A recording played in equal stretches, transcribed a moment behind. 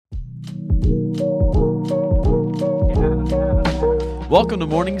Welcome to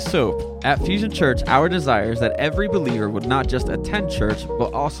Morning Soap. At Fusion Church, our desire is that every believer would not just attend church,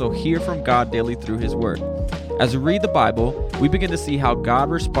 but also hear from God daily through His Word. As we read the Bible, we begin to see how God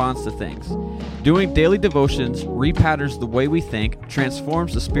responds to things. Doing daily devotions repatterns the way we think,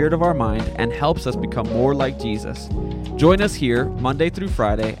 transforms the spirit of our mind, and helps us become more like Jesus. Join us here Monday through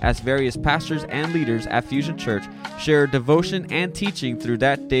Friday as various pastors and leaders at Fusion Church share devotion and teaching through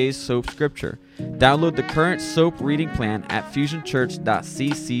that day's soap scripture. Download the current soap reading plan at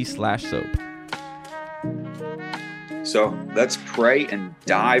fusionchurch.cc/soap. So let's pray and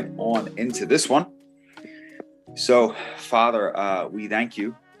dive on into this one. So, Father, we thank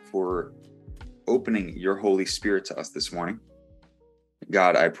you for opening your Holy Spirit to us this morning.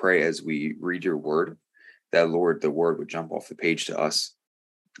 God, I pray as we read your word, that, Lord, the word would jump off the page to us.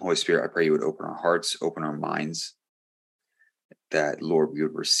 Holy Spirit, I pray you would open our hearts, open our minds, that, Lord, we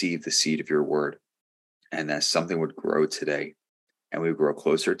would receive the seed of your word, and that something would grow today, and we would grow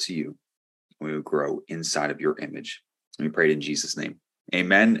closer to you, and we would grow inside of your image. And we pray it in Jesus' name.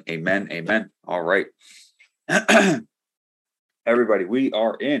 Amen, amen, amen. All right. Everybody, we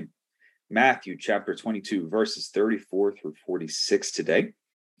are in Matthew chapter 22, verses 34 through 46 today.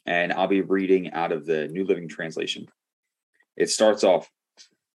 And I'll be reading out of the New Living Translation. It starts off.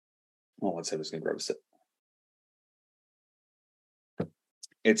 Oh, one second, I'm just going to grab a sip.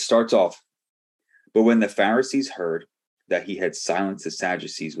 It starts off. But when the Pharisees heard that he had silenced the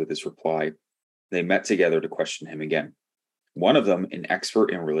Sadducees with his reply, they met together to question him again. One of them, an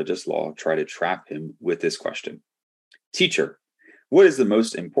expert in religious law, tried to trap him with this question. Teacher, what is the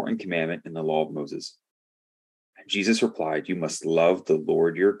most important commandment in the law of Moses? Jesus replied, you must love the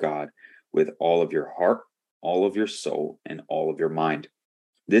Lord your God with all of your heart, all of your soul, and all of your mind.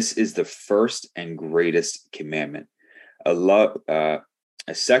 This is the first and greatest commandment. A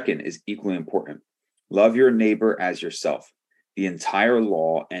second is equally important. Love your neighbor as yourself. The entire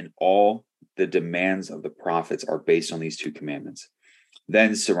law and all the demands of the prophets are based on these two commandments.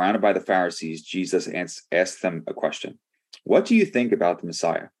 Then, surrounded by the Pharisees, Jesus asked them a question. What do you think about the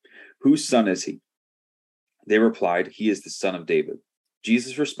Messiah? Whose son is he? They replied, he is the son of David.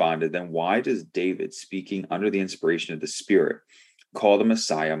 Jesus responded, then why does David, speaking under the inspiration of the Spirit, call the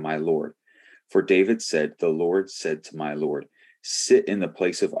Messiah my Lord? For David said, the Lord said to my Lord, sit in the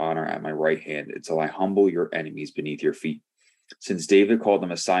place of honor at my right hand until I humble your enemies beneath your feet. Since David called the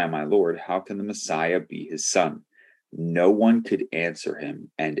Messiah my Lord, how can the Messiah be his son? No one could answer him,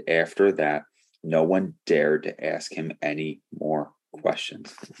 and after that, no one dared to ask him any more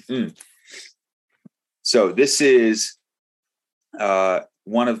questions. So this is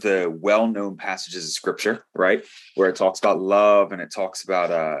one of the well-known passages of Scripture, right, where it talks about love and it talks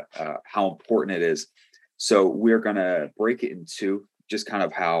about how important it is. So we're going to break it into just kind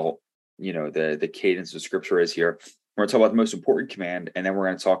of how, the cadence of Scripture is here. We're going to talk about the most important command, and then we're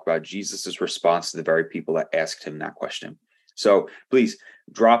going to talk about Jesus's response to the very people that asked him that question. So please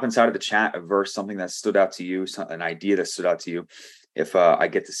drop inside of the chat a verse, something that stood out to you, an idea that stood out to you. If I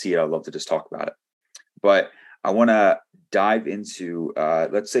get to see it, I'd love to just talk about it. But I want to dive into,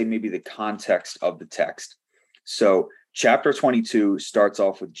 let's say, maybe the context of the text. So chapter 22 starts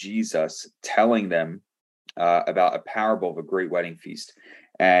off with Jesus telling them about a parable of a great wedding feast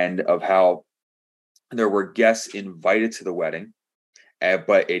and of how there were guests invited to the wedding,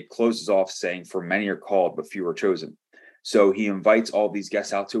 but it closes off saying, for many are called, but few are chosen. So he invites all these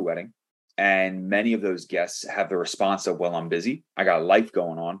guests out to a wedding, and many of those guests have the response of, well, I'm busy. I got life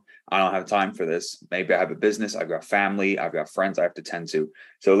going on. I don't have time for this. Maybe I have a business. I've got family. I've got friends I have to tend to.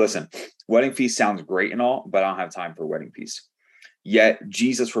 So listen, wedding feast sounds great and all, but I don't have time for a wedding feast. Yet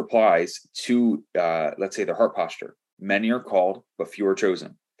Jesus replies to, let's say, the heart posture. Many are called, but few are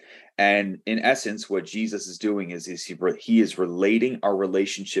chosen. And in essence, what Jesus is doing is he is relating our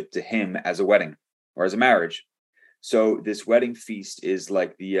relationship to him as a wedding or as a marriage. So this wedding feast is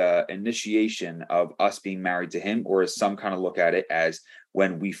like the initiation of us being married to him, or as some kind of look at it as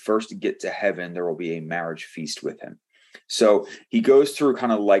when we first get to heaven, there will be a marriage feast with him. So he goes through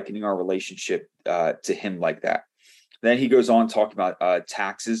kind of likening our relationship to him like that. Then he goes on talking about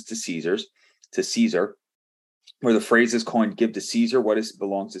taxes to Caesar, where the phrase is coined, give to Caesar what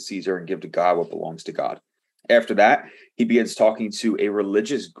belongs to Caesar and give to God what belongs to God. After that, he begins talking to a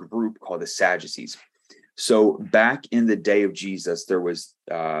religious group called the Sadducees. So back in the day of Jesus, there was,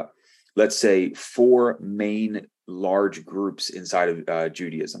 let's say, four main large groups inside of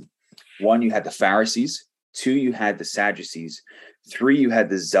Judaism. One, you had the Pharisees. Two, you had the Sadducees. Three, you had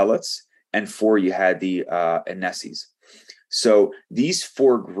the Zealots. And four, you had the Essenes. So these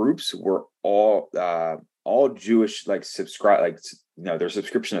four groups were all all Jewish their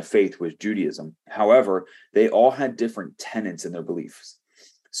subscription of faith was Judaism. However, they all had different tenets in their beliefs.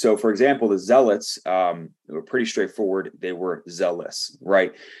 So, for example, the Zealots were pretty straightforward. They were zealous,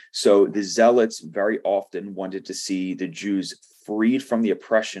 right? So the Zealots very often wanted to see the Jews freed from the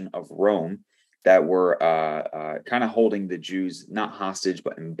oppression of Rome that were kind of holding the Jews not hostage,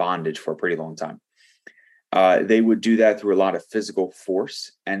 but in bondage for a pretty long time. They would do that through a lot of physical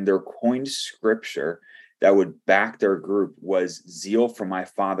force, and their coined scripture that would back their group was "Zeal for my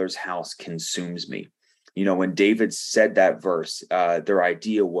father's house consumes me." You know, when David said that verse, their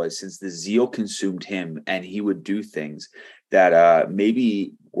idea was, since the zeal consumed him and he would do things that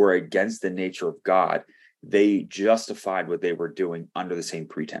maybe were against the nature of God, they justified what they were doing under the same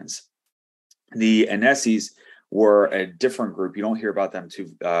pretense. The Aneses were a different group. You don't hear about them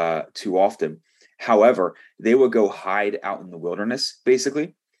too often. However, they would go hide out in the wilderness,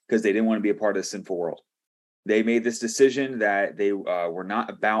 basically, because they didn't want to be a part of the sinful world. They made this decision that they were not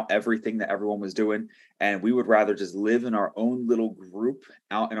about everything that everyone was doing, and we would rather just live in our own little group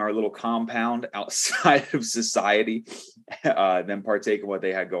out in our little compound outside of society than partake in what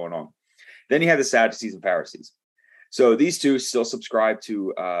they had going on. Then you have the Sadducees and Pharisees. So these two still subscribe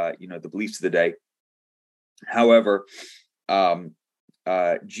to the beliefs of the day. However,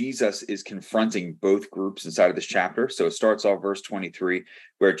 Jesus is confronting both groups inside of this chapter. So it starts off verse 23,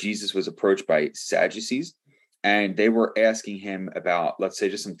 where Jesus was approached by Sadducees, and they were asking him about, let's say,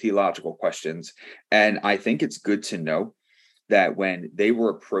 just some theological questions. And I think it's good to know that when they were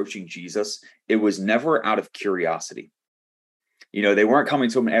approaching Jesus, it was never out of curiosity. You know, they weren't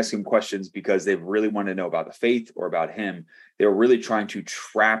coming to him and asking him questions because they really wanted to know about the faith or about him. They were really trying to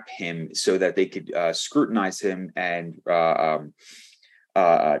trap him so that they could scrutinize him and try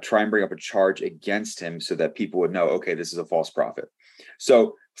and bring up a charge against him so that people would know, okay, this is a false prophet.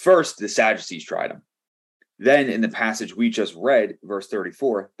 So first, the Sadducees tried him. Then in the passage we just read, verse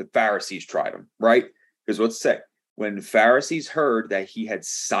 34, the Pharisees tried him, right? Because what's it say? When the Pharisees heard that he had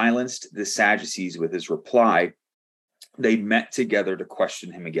silenced the Sadducees with his reply, they met together to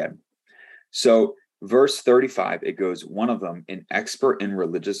question him again. So verse 35, it goes, one of them, an expert in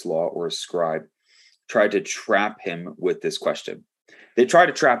religious law or a scribe, tried to trap him with this question. They tried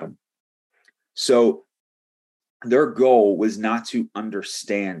to trap him. So their goal was not to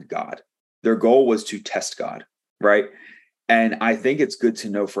understand God. Their goal was to test God, right? And I think it's good to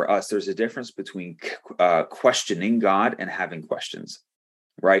know for us, there's a difference between questioning God and having questions,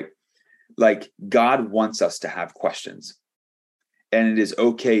 right? Like, God wants us to have questions, and it is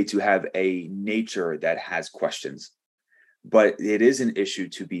okay to have a nature that has questions, but it is an issue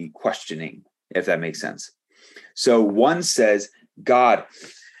to be questioning, if that makes sense. So one says, God,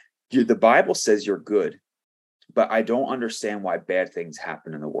 the Bible says you're good, but I don't understand why bad things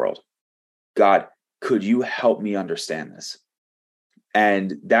happen in the world. God, could you help me understand this?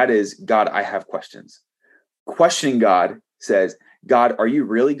 And that is, God, I have questions. Questioning God says, God, are you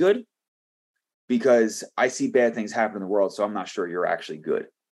really good? Because I see bad things happen in the world, so I'm not sure you're actually good.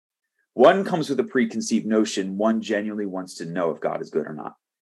 One comes with a preconceived notion. One genuinely wants to know if God is good or not.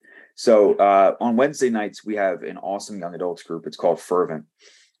 So on Wednesday nights, we have an awesome young adults group. It's called Fervent.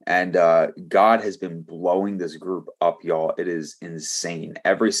 And God has been blowing this group up, y'all. It is insane.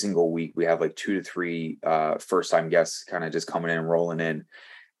 Every single week, we have like 2 to 3 first-time guests kind of just coming in and rolling in.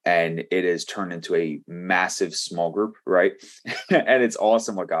 And it has turned into a massive small group, right? And it's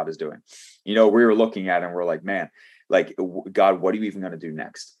awesome what God is doing. You know, we were looking at it and we're like, man, like, God, what are you even going to do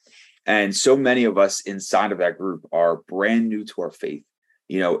next? And so many of us inside of that group are brand new to our faith.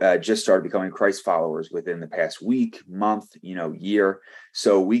 You know, just started becoming Christ followers within the past week, month, year.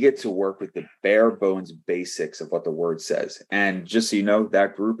 So we get to work with the bare bones basics of what the word says. And just so you know,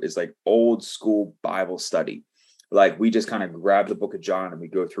 that group is like old school Bible study. Like, we just kind of grab the book of John and we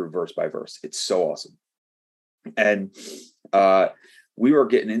go through verse by verse. It's so awesome. And we were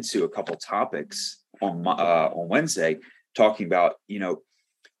getting into a couple topics on Wednesday, talking about,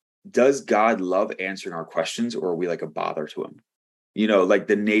 does God love answering our questions, or are we like a bother to him? Like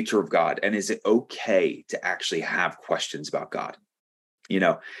the nature of God. And is it okay to actually have questions about God?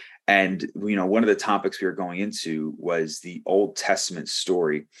 And one of the topics we were going into was the Old Testament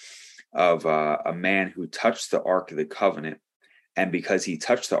story of a man who touched the Ark of the Covenant. And because he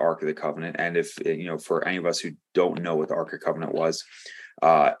touched the Ark of the Covenant, and if, for any of us who don't know what the Ark of the Covenant was,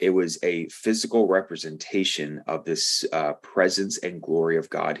 it was a physical representation of this presence and glory of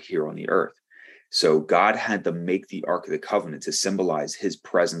God here on the earth. So God had to make the Ark of the Covenant to symbolize his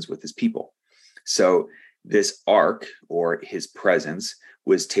presence with his people. So this Ark, or his presence,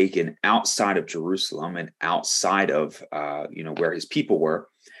 was taken outside of Jerusalem and outside of, where his people were.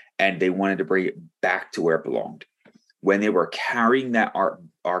 and they wanted to bring it back to where it belonged. When they were carrying that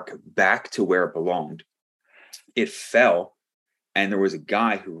ark back to where it belonged, it fell, and there was a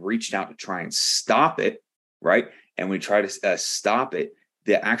guy who reached out to try and stop it, right? And when he tried to stop it,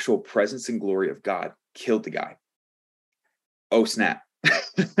 the actual presence and glory of God killed the guy. Oh, snap.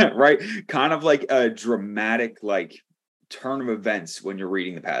 Right? Kind of like a dramatic, like, turn of events when you're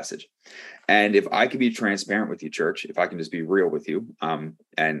reading the passage. And if I could be transparent with you, church, if I can just be real with you,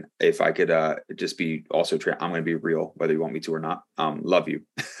 and if I could just be also, I'm going to be real, whether you want me to or not. Love you.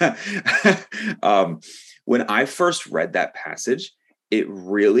 When I first read that passage, it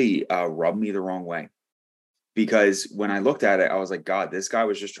really rubbed me the wrong way. Because when I looked at it, I was like, God, this guy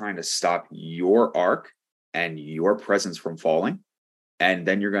was just trying to stop your ark and your presence from falling. And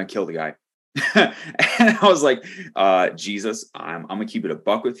then you're going to kill the guy. And I was like, Jesus, I'm going to keep it a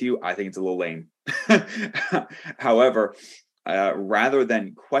buck with you. I think it's a little lame. However, rather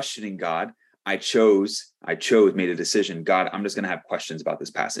than questioning God, I made a decision. God, I'm just going to have questions about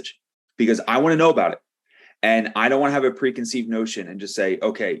this passage because I want to know about it. And I don't want to have a preconceived notion and just say,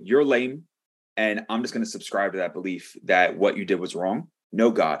 okay, you're lame, and I'm just going to subscribe to that belief that what you did was wrong.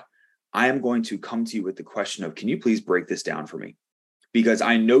 No, God, I am going to come to you with the question of, can you please break this down for me? Because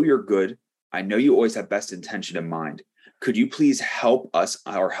I know you're good. I know you always have best intention in mind. Could you please help us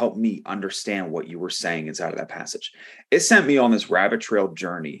or help me understand what you were saying inside of that passage? It sent me on this rabbit trail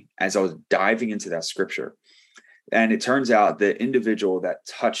journey as I was diving into that scripture. And it turns out the individual that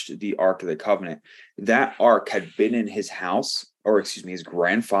touched the Ark of the Covenant, that ark had been in his house, his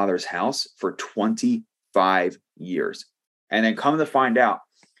grandfather's house for 25 years. And then come to find out,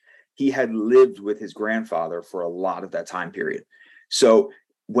 he had lived with his grandfather for a lot of that time period. So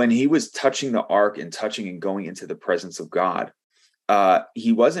when he was touching the ark and touching and going into the presence of God,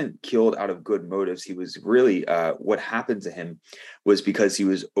 he wasn't killed out of good motives. He was really, what happened to him was because he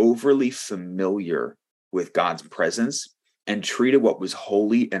was overly familiar with God's presence and treated what was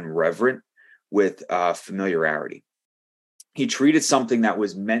holy and reverent with familiarity. He treated something that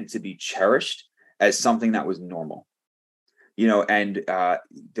was meant to be cherished as something that was normal. And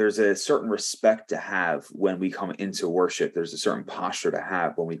there's a certain respect to have when we come into worship. There's a certain posture to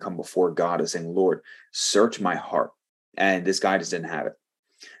have when we come before God and saying, Lord, search my heart. And this guy just didn't have it.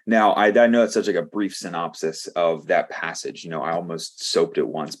 Now, I know it's such like a brief synopsis of that passage. I almost soaped it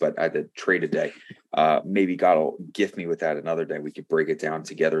once, but I had to trade a day. Maybe God will gift me with that another day. We could break it down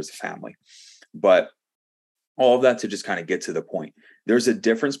together as a family. But all of that to just kind of get to the point. There's a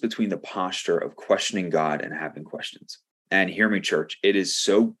difference between the posture of questioning God and having questions. And hear me, church, it is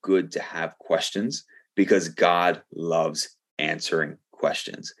so good to have questions because God loves answering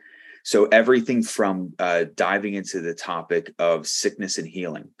questions. So everything from diving into the topic of sickness and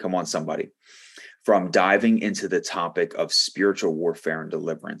healing, come on, somebody, from diving into the topic of spiritual warfare and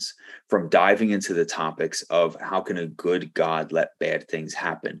deliverance, from diving into the topics of how can a good God let bad things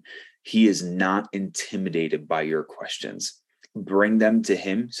happen. He is not intimidated by your questions. Bring them to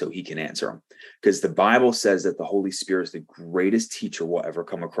him so he can answer them. Because the Bible says that the Holy Spirit is the greatest teacher we'll ever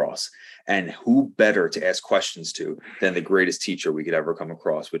come across. And who better to ask questions to than the greatest teacher we could ever come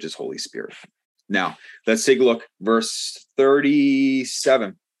across, which is Holy Spirit. Now, let's take a look. Verse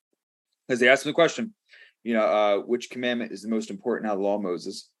 37. Because they asked him the question, which commandment is the most important out of the law of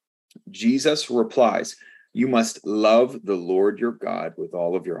Moses? Jesus replies, you must love the Lord your God with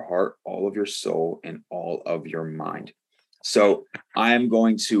all of your heart, all of your soul, and all of your mind. So I am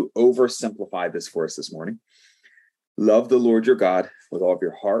going to oversimplify this for us this morning. Love the Lord your God with all of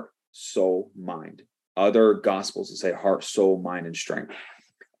your heart, soul, mind. Other gospels will say heart, soul, mind, and strength.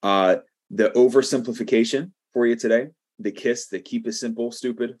 The oversimplification for you today, the kiss, the keep it simple,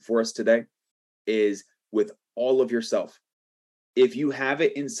 stupid for us today is with all of yourself. If you have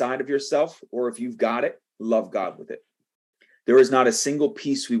it inside of yourself, or if you've got it, love God with it. There is not a single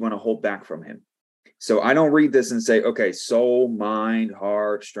piece we want to hold back from him. So I don't read this and say, okay, soul, mind,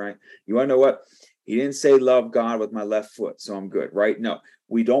 heart, strength. You want to know what? He didn't say love God with my left foot, so I'm good, right? No,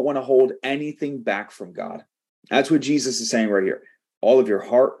 we don't want to hold anything back from God. That's what Jesus is saying right here. All of your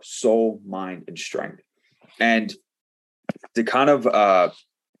heart, soul, mind, and strength. And to kind of,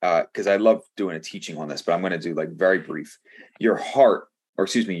 because I love doing a teaching on this, but I'm going to do like very brief. Your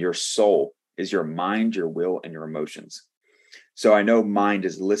soul is your mind, your will, and your emotions. So I know mind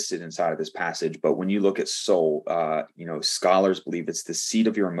is listed inside of this passage, but when you look at soul, scholars believe it's the seat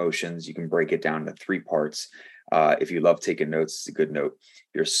of your emotions. You can break it down into 3 parts. If you love taking notes, it's a good note.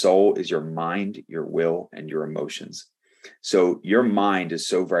 Your soul is your mind, your will, and your emotions. So your mind is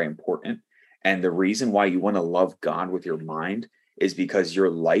so very important. And the reason why you want to love God with your mind is because your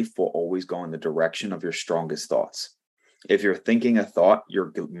life will always go in the direction of your strongest thoughts. If you're thinking a thought,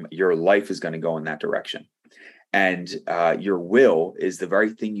 your life is going to go in that direction. And your will is the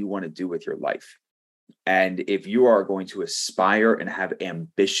very thing you want to do with your life. And if you are going to aspire and have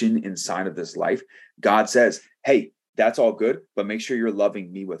ambition inside of this life, God says, hey, that's all good, but make sure you're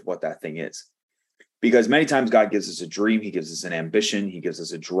loving me with what that thing is. Because many times God gives us a dream, he gives us an ambition, he gives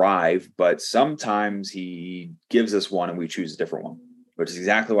us a drive, but sometimes he gives us one and we choose a different one, which is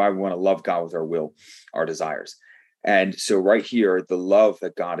exactly why we want to love God with our will, our desires. And so right here, the love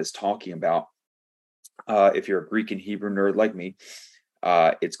that God is talking about, if you're a Greek and Hebrew nerd like me,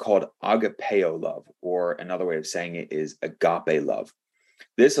 it's called agapeo love, or another way of saying it is agape love.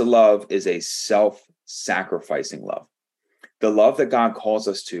 This love is a self-sacrificing love. The love that God calls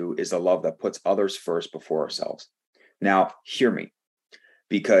us to is a love that puts others first before ourselves. Now, hear me,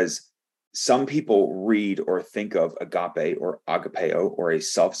 because some people read or think of agape or agapeo or a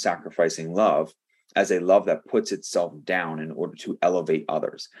self-sacrificing love as a love that puts itself down in order to elevate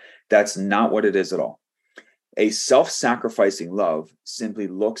others. That's not what it is at all. A self-sacrificing love simply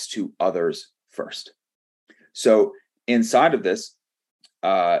looks to others first. So inside of this,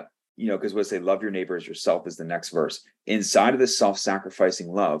 because we'll say love your neighbor as yourself is the next verse. Inside of this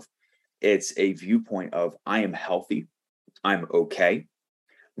self-sacrificing love, it's a viewpoint of I am healthy, I'm okay.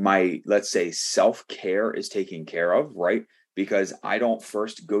 My, let's say, self-care is taken care of, right? Because I don't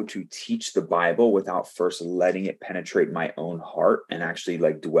first go to teach the Bible without first letting it penetrate my own heart and actually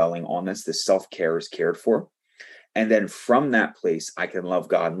like dwelling on this. The self-care is cared for. And then from that place, I can love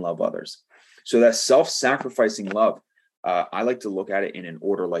God and love others. So that self-sacrificing love, I like to look at it in an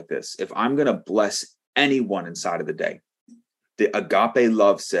order like this. If I'm going to bless anyone inside of the day, the agape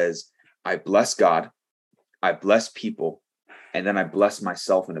love says, I bless God, I bless people, and then I bless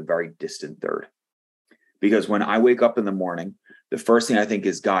myself in a very distant third. Because when I wake up in the morning, the first thing I think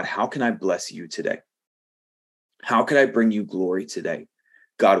is, God, how can I bless you today? How can I bring you glory today?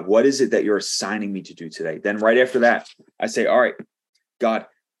 God, what is it that you're assigning me to do today? Then right after that, I say, all right, God,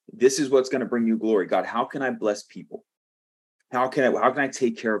 this is what's going to bring you glory. God, how can I bless people? How can I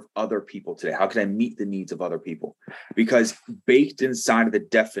take care of other people today? How can I meet the needs of other people? Because baked inside of the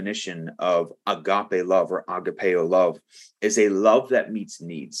definition of agape love or agapeo love is a love that meets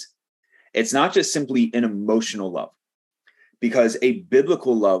needs. It's not just simply an emotional love, because a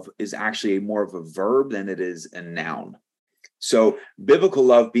biblical love is actually more of a verb than it is a noun. So biblical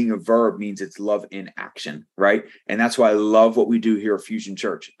love being a verb means it's love in action, right? And that's why I love what we do here at Fusion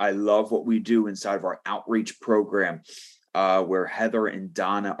Church. I love what we do inside of our outreach program, where Heather and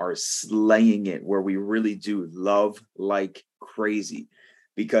Donna are slaying it, where we really do love like crazy,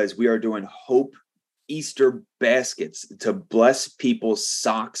 because we are doing Hope Easter baskets to bless people's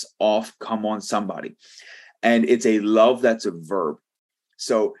socks off. Come on, somebody. And it's a love that's a verb.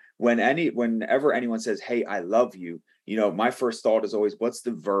 So whenever anyone says, hey, I love you, my first thought is always, what's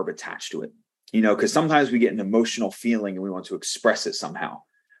the verb attached to it? Because sometimes we get an emotional feeling and we want to express it somehow.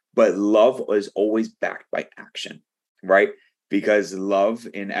 But love is always backed by action, right? Because love,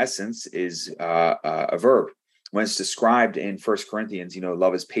 in essence, is a verb. When it's described in 1 Corinthians,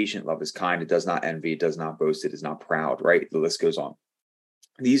 love is patient, love is kind, it does not envy, it does not boast, it is not proud, right? The list goes on.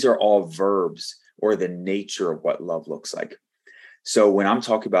 These are all verbs or the nature of what love looks like. So when I'm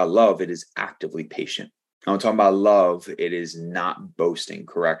talking about love, it is actively patient. When I'm talking about love, it is not boasting,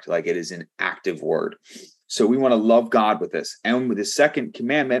 correct? Like it is an active word. So we want to love God with this. And with the second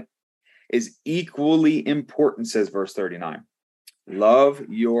commandment is equally important, says verse 39. Love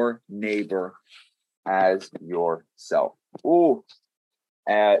your neighbor as yourself. Ooh.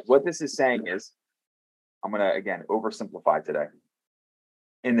 What this is saying is, I'm going to, again, oversimplify today.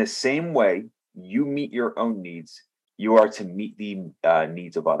 In the same way you meet your own needs, you are to meet the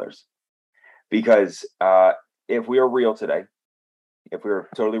needs of others. Because if we are real today, if we're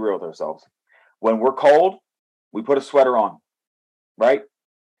totally real with ourselves, when we're cold, we put a sweater on, right?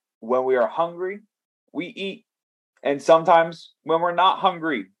 When we are hungry, we eat. And sometimes when we're not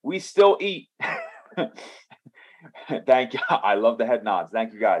hungry, we still eat. Thank you. I love the head nods.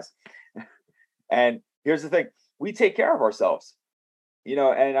 Thank you, guys. And here's the thing. We take care of ourselves.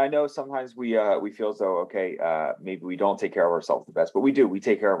 And I know sometimes we feel as though, okay, maybe we don't take care of ourselves the best, but we do. We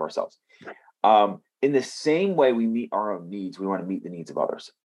take care of ourselves. In the same way we meet our own needs, we want to meet the needs of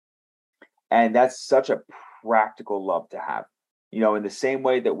others. And that's such a practical love to have. In the same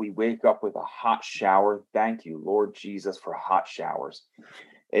way that we wake up with a hot shower, thank you, Lord Jesus, for hot showers.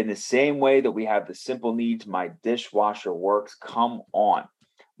 In the same way that we have the simple needs, my dishwasher works, come on.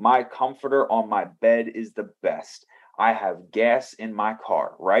 My comforter on my bed is the best. I have gas in my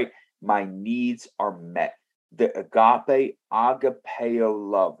car, right? My needs are met. the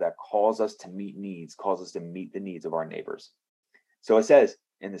agapeo love that calls us to meet needs, calls us to meet the needs of our neighbors. So it says,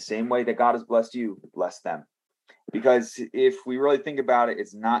 in the same way that God has blessed you, bless them. Because if we really think about it,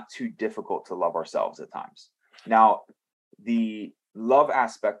 it's not too difficult to love ourselves at times. Now, the love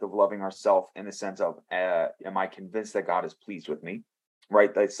aspect of loving ourselves in the sense of, am I convinced that God is pleased with me? Right?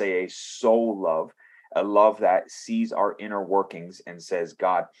 Let's say a soul love, a love that sees our inner workings and says,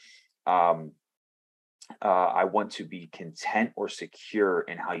 God, I want to be content or secure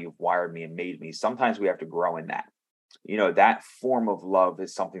in how you've wired me and made me. Sometimes we have to grow in that. That form of love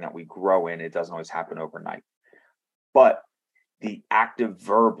is something that we grow in. It doesn't always happen overnight. But the active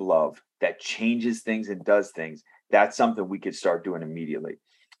verb love that changes things and does things, that's something we could start doing immediately.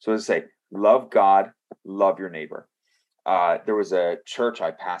 So let's say, love God, love your neighbor. There was a church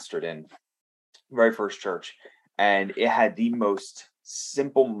I pastored in, very first church, and it had the most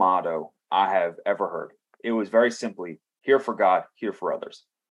simple motto I have ever heard. It was very simply, here for God, here for others.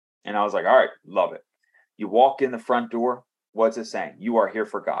 And I was like, all right, love it. You walk in the front door, what's it saying? You are here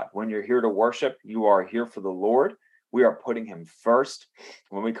for God. When you're here to worship, you are here for the Lord. We are putting him first.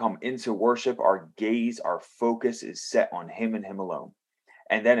 When we come into worship, our gaze, our focus is set on him and him alone.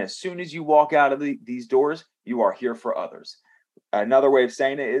 And then as soon as you walk out of these doors, you are here for others. Another way of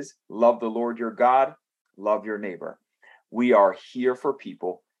saying it is, love the Lord your God, love your neighbor. We are here for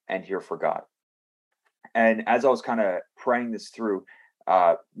people and here for God. And as I was kind of praying this through,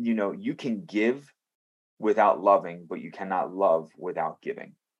 you can give without loving, but you cannot love without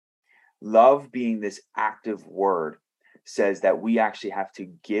giving. Love, being this active word, says that we actually have to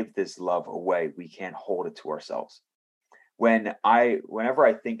give this love away. We can't hold it to ourselves. Whenever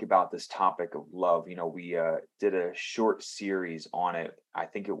I think about this topic of love, we did a short series on it. I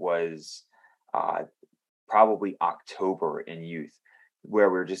think it was probably October in youth,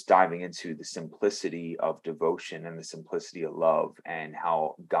 where we're just diving into the simplicity of devotion and the simplicity of love and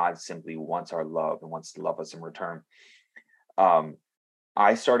how God simply wants our love and wants to love us in return.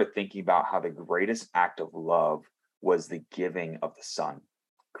 I started thinking about how the greatest act of love was the giving of the Son,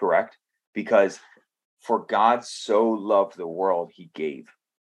 correct? Because for God so loved the world, he gave.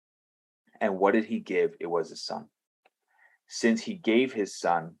 And what did he give? It was his Son. Since he gave his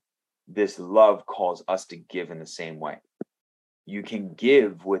Son, this love calls us to give in the same way. You can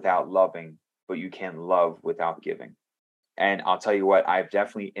give without loving, but you can love without giving. And I'll tell you what, I've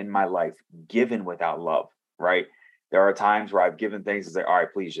definitely in my life given without love, right? There are times where I've given things and say, all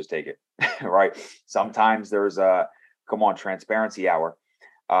right, please just take it, right? Sometimes there's transparency hour.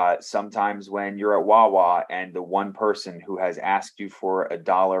 Sometimes when you're at Wawa and the one person who has asked you for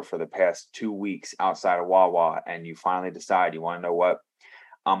 $1 for the past 2 weeks outside of Wawa, and you finally decide, you want to know what?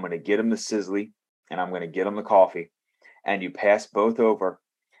 I'm going to get him the sizzly and I'm going to get him the coffee. And you pass both over,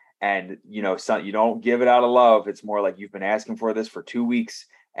 and you don't give it out of love. It's more like, you've been asking for this for 2 weeks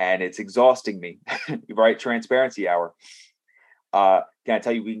and it's exhausting me, right? Transparency hour. Can I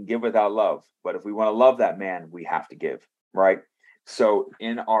tell you, we can give without love, but if we want to love that man, we have to give, right? So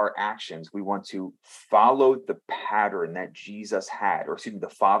in our actions, we want to follow the pattern that Jesus had, or excuse me, the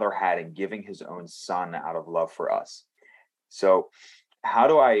Father had in giving his own Son out of love for us. So how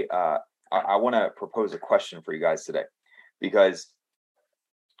do I want to propose a question for you guys today, because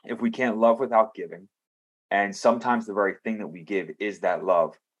if we can't love without giving, and sometimes the very thing that we give is that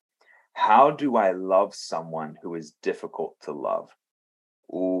love, how do I love someone who is difficult to love?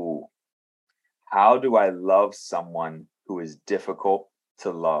 Ooh, how do I love someone who is difficult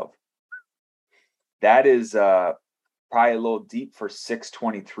to love? That is probably a little deep for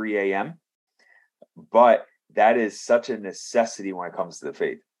 6:23 a.m., but that is such a necessity when it comes to the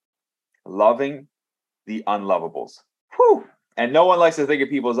faith. Loving the unlovables. Whew. And no one likes to think of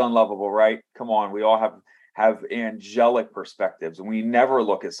people as unlovable, right? Come on, we all have angelic perspectives, and we never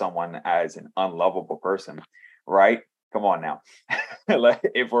look at someone as an unlovable person, right? Come on now.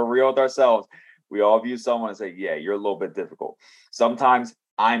 If we're real with ourselves, we all view someone and say, yeah, you're a little bit difficult. Sometimes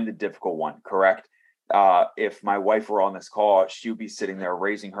I'm the difficult one, correct? If my wife were on this call, she would be sitting there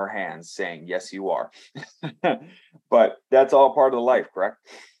raising her hands saying, yes, you are. But that's all part of the life, correct?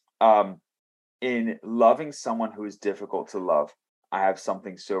 In loving someone who is difficult to love, I have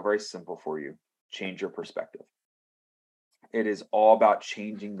something so very simple for you. Change your perspective. It is all about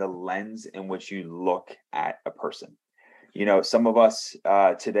changing the lens in which you look at a person. Some of us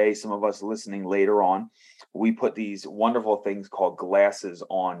today, some of us listening later on, we put these wonderful things called glasses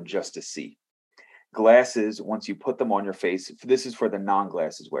on just to see. Glasses, once you put them on your face, this is for the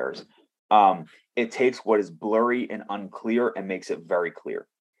non-glasses wearers. It takes what is blurry and unclear and makes it very clear.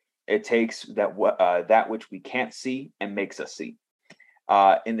 It takes that which we can't see and makes us see.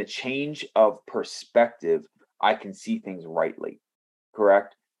 In the change of perspective, I can see things rightly.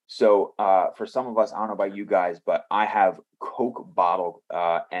 Correct? So for some of us, I don't know about you guys, but I have Coke bottle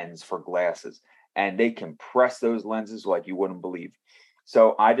ends for glasses, and they compress those lenses like you wouldn't believe.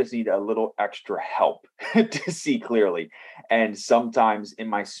 So I just need a little extra help to see clearly. And sometimes in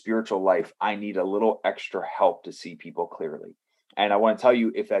my spiritual life, I need a little extra help to see people clearly. And I want to tell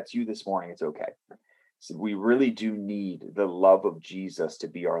you, if that's you this morning, it's okay. So we really do need the love of Jesus to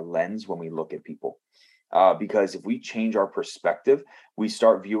be our lens when we look at people. Because if we change our perspective, we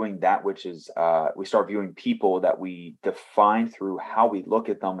start viewing that which is, we start viewing people that we define through how we look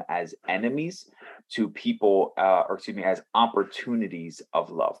at them as enemies to people, or excuse me, as opportunities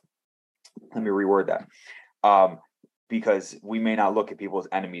of love. Let me reword that. Because we may not look at people as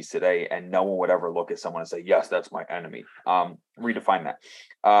enemies today, and no one would ever look at someone and say, yes, that's my enemy. Redefine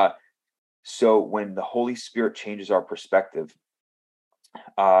that. So when the Holy Spirit changes our perspective,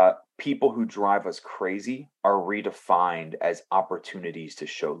 people who drive us crazy are redefined as opportunities to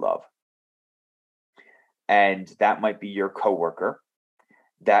show love. And that might be your coworker.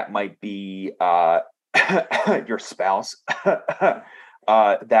 That might be your spouse.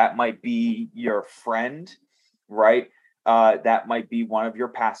 That might be your friend, right? That might be one of your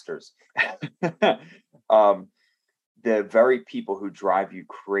pastors. The very people who drive you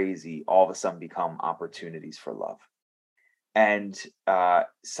crazy all of a sudden become opportunities for love. And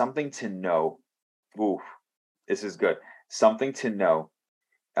something to know, this is good. Something to know,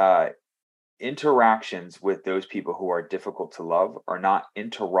 interactions with those people who are difficult to love are not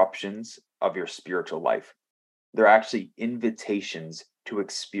interruptions of your spiritual life. They're actually invitations to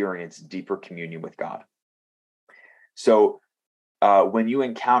experience deeper communion with God. So when you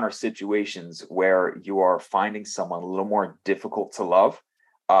encounter situations where you are finding someone a little more difficult to love,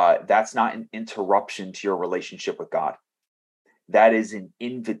 that's not an interruption to your relationship with God. That is an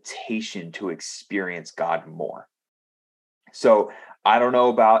invitation to experience God more. So I don't know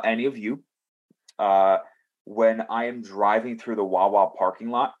about any of you. When I am driving through the Wawa parking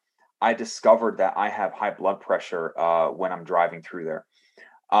lot, I discovered that I have high blood pressure when I'm driving through there.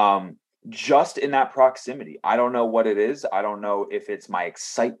 Just in that proximity. I don't know what it is. I don't know if it's my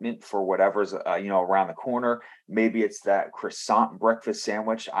excitement for whatever's around the corner. Maybe it's that croissant breakfast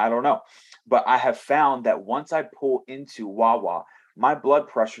sandwich. I don't know. But I have found that once I pull into Wawa, my blood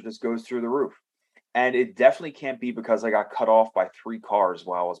pressure just goes through the roof. And it definitely can't be because I got cut off by 3 cars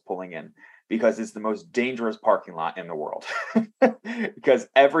while I was pulling in, because it's the most dangerous parking lot in the world. Because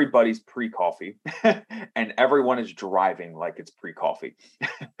everybody's pre-coffee and everyone is driving like it's pre-coffee.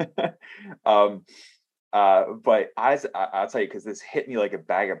 But I'll tell you, because this hit me like a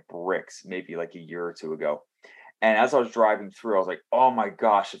bag of bricks maybe like a year or two ago. And as I was driving through, I was like, oh my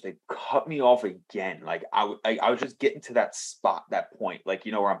gosh, if they cut me off again, like I was just getting to that spot, that point, like,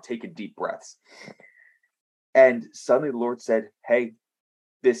 where I'm taking deep breaths. And suddenly the Lord said, hey,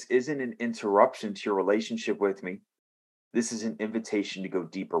 this isn't an interruption to your relationship with me. This is an invitation to go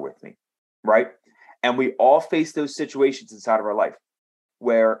deeper with me, right? And we all face those situations inside of our life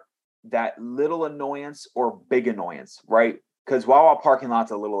where that little annoyance or big annoyance, right? Because Wawa parking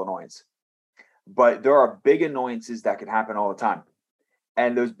lot's a little annoyance. But there are big annoyances that can happen all the time.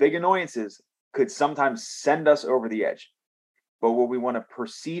 And those big annoyances could sometimes send us over the edge. But what we want to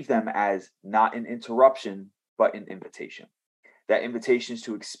perceive them as not an interruption, but an invitation. That invitation is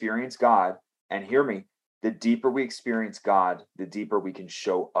to experience God. And hear me, the deeper we experience God, the deeper we can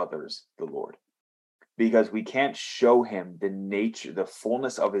show others the Lord. Because we can't show him the nature, the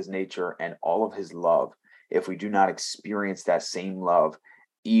fullness of his nature and all of his love if we do not experience that same love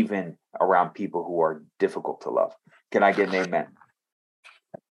even around people who are difficult to love. Can I get an amen?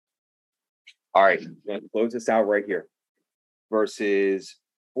 All right, let's close this out right here. Verses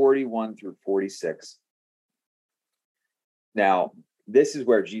 41 through 46. Now, this is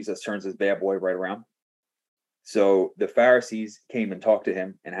where Jesus turns his bad boy right around. So the Pharisees came and talked to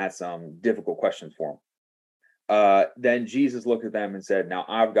him and had some difficult questions for him. Then Jesus looked at them and said, now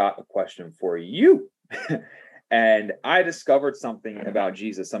I've got a question for you. And I discovered something about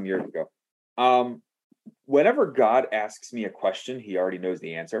Jesus some years ago. Whenever God asks me a question, he already knows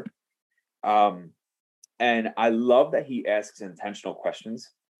the answer. And I love that he asks intentional questions.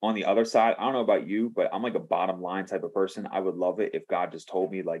 On the other side, I don't know about you, but I'm like a bottom line type of person. I would love it if God just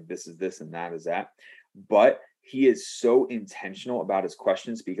told me like this is this and that is that. But he is so intentional about his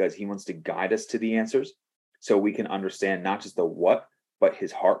questions because he wants to guide us to the answers so we can understand not just the what, but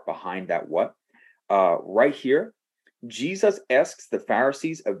his heart behind that what. Right here, Jesus asks the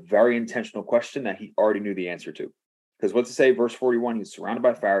Pharisees a very intentional question that he already knew the answer to. Because what's it say? Verse 41, he's surrounded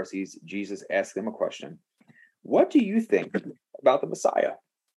by Pharisees. Jesus asks them a question. What do you think about the Messiah?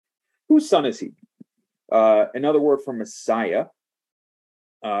 Whose son is he? Another word for Messiah,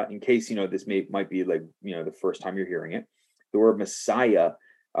 in case, this might be like, the first time you're hearing it. The word Messiah,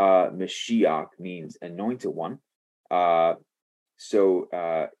 Mashiach, means anointed one.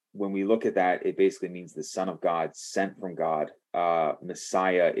 So when we look at that, it basically means the Son of God, sent from God.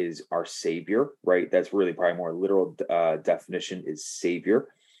 Messiah is our Savior, right? That's really probably more literal definition is Savior.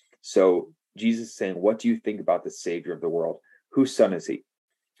 So Jesus is saying, what do you think about the Savior of the world? Whose son is he?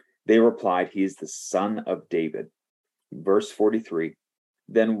 They replied, he is the son of David. Verse 43,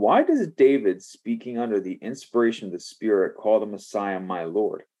 then why does David, speaking under the inspiration of the Spirit, call the Messiah my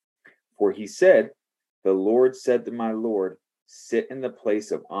Lord? For he said, the Lord said to my Lord, sit in the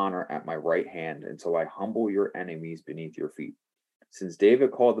place of honor at my right hand until I humble your enemies beneath your feet. Since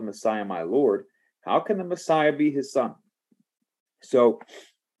David called the Messiah my Lord, how can the Messiah be his son? So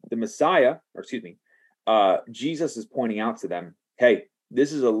the Messiah, Jesus is pointing out to them, hey,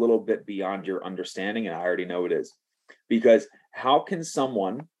 this is a little bit beyond your understanding, and I already know it is. Because how can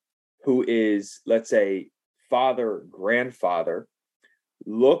someone who is, let's say, father, grandfather,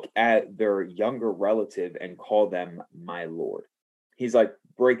 look at their younger relative and call them my Lord? He's like,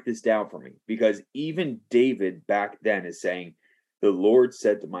 break this down for me. Because even David back then is saying, the Lord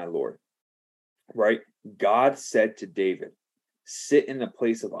said to my Lord, right? God said to David, sit in the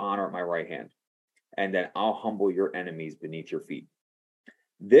place of honor at my right hand, and then I'll humble your enemies beneath your feet.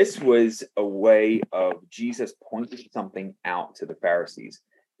 This was a way of Jesus pointing something out to the Pharisees,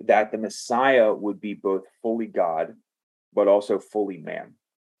 that the Messiah would be both fully God, but also fully man.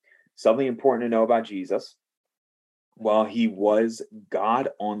 Something important to know about Jesus, while he was God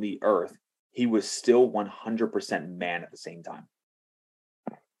on the earth, he was still 100% man at the same time.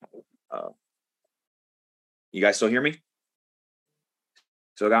 You guys still hear me?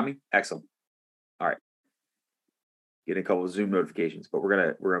 Still got me? Excellent. All right. Getting a couple of Zoom notifications, but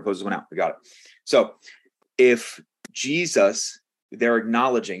we're gonna close this one out. We got it. So if Jesus, they're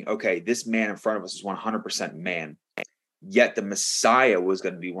acknowledging, okay, this man in front of us is 100% man, yet the Messiah was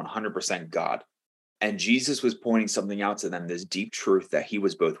going to be 100% God. And Jesus was pointing something out to them, this deep truth that he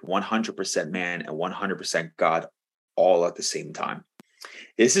was both 100% man and 100% God all at the same time.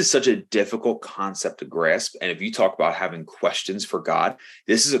 This is such a difficult concept to grasp. And if you talk about having questions for God,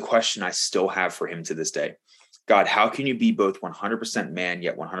 this is a question I still have for him to this day. God, how can you be both 100% man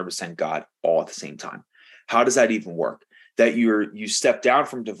yet 100% God all at the same time? How does that even work? That you step down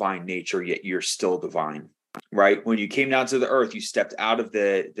from divine nature, yet you're still divine, right? When you came down to the earth, you stepped out of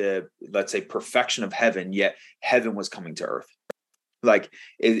the let's say, perfection of heaven, yet heaven was coming to earth. Like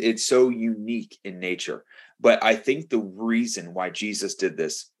it's so unique in nature. But I think the reason why Jesus did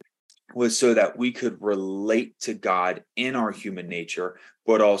this was so that we could relate to God in our human nature,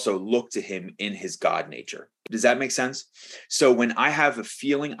 but also look to him in his God nature. Does that make sense? So when I have a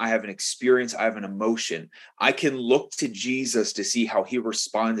feeling, I have an experience, I have an emotion, I can look to Jesus to see how he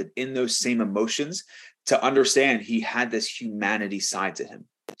responded in those same emotions, to understand he had this humanity side to him,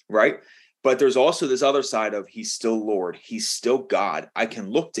 right? But there's also this other side of he's still Lord, he's still God. I can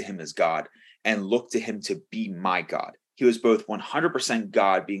look to him as God and look to him to be my God. He was both 100%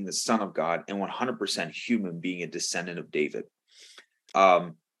 God, being the Son of God, and 100% human, being a descendant of David.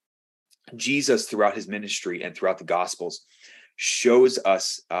 Jesus, throughout his ministry and throughout the Gospels, shows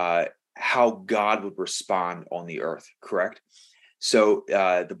us how God would respond on the earth, correct? So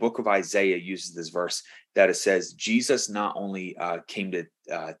the book of Isaiah uses this verse that it says, Jesus not only came to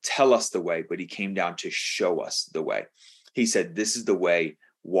tell us the way, but he came down to show us the way. He said, this is the way,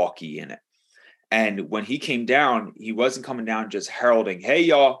 walk ye in it. And when he came down, he wasn't coming down just heralding, hey,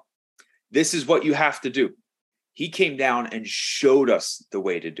 y'all, this is what you have to do. He came down and showed us the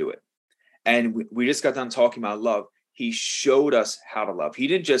way to do it. And we just got done talking about love. He showed us how to love. He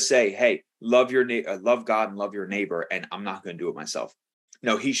didn't just say, hey, love God and love your neighbor, and I'm not going to do it myself.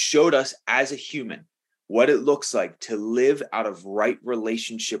 No, he showed us as a human what it looks like to live out of right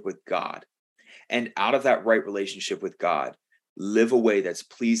relationship with God. And out of that right relationship with God, live a way that's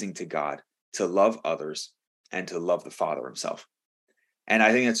pleasing to God, to love others, and to love the Father himself. And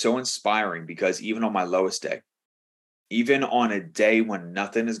I think it's so inspiring, because even on my lowest day, even on a day when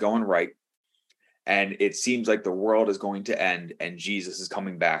nothing is going right, and it seems like the world is going to end and Jesus is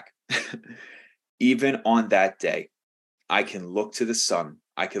coming back, even on that day, I can look to the Son,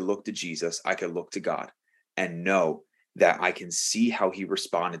 I can look to Jesus, I can look to God, and know that I can see how he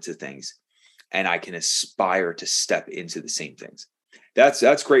responded to things, and I can aspire to step into the same things.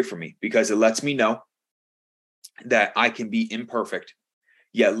 That's great for me, because it lets me know that I can be imperfect,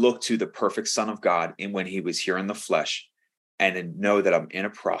 yet look to the perfect Son of God in when he was here in the flesh, and then know that I'm in a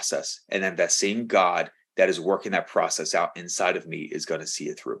process, and then that same God that is working that process out inside of me is going to see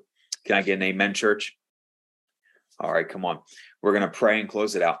it through. Can I get an amen, church? All right, come on. We're going to pray and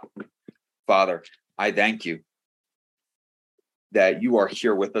close it out. Father, I thank you that you are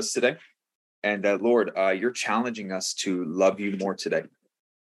here with us today. And that, Lord, you're challenging us to love you more today.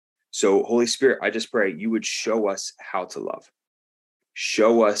 So, Holy Spirit, I just pray you would show us how to love.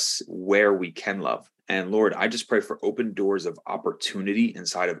 Show us where we can love. And Lord, I just pray for open doors of opportunity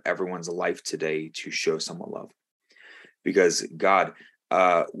inside of everyone's life today to show someone love. Because God,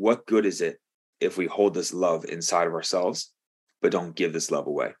 what good is it if we hold this love inside of ourselves, but don't give this love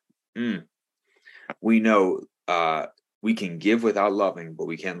away? We know we can give without loving, but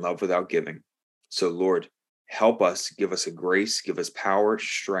we can't love without giving. So Lord, help us, give us a grace, give us power,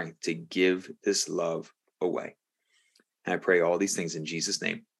 strength to give this love away. And I pray all these things in Jesus'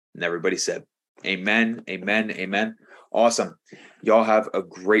 name. And everybody said, amen, amen, amen. Awesome. Y'all have a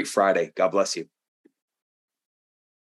great Friday. God bless you.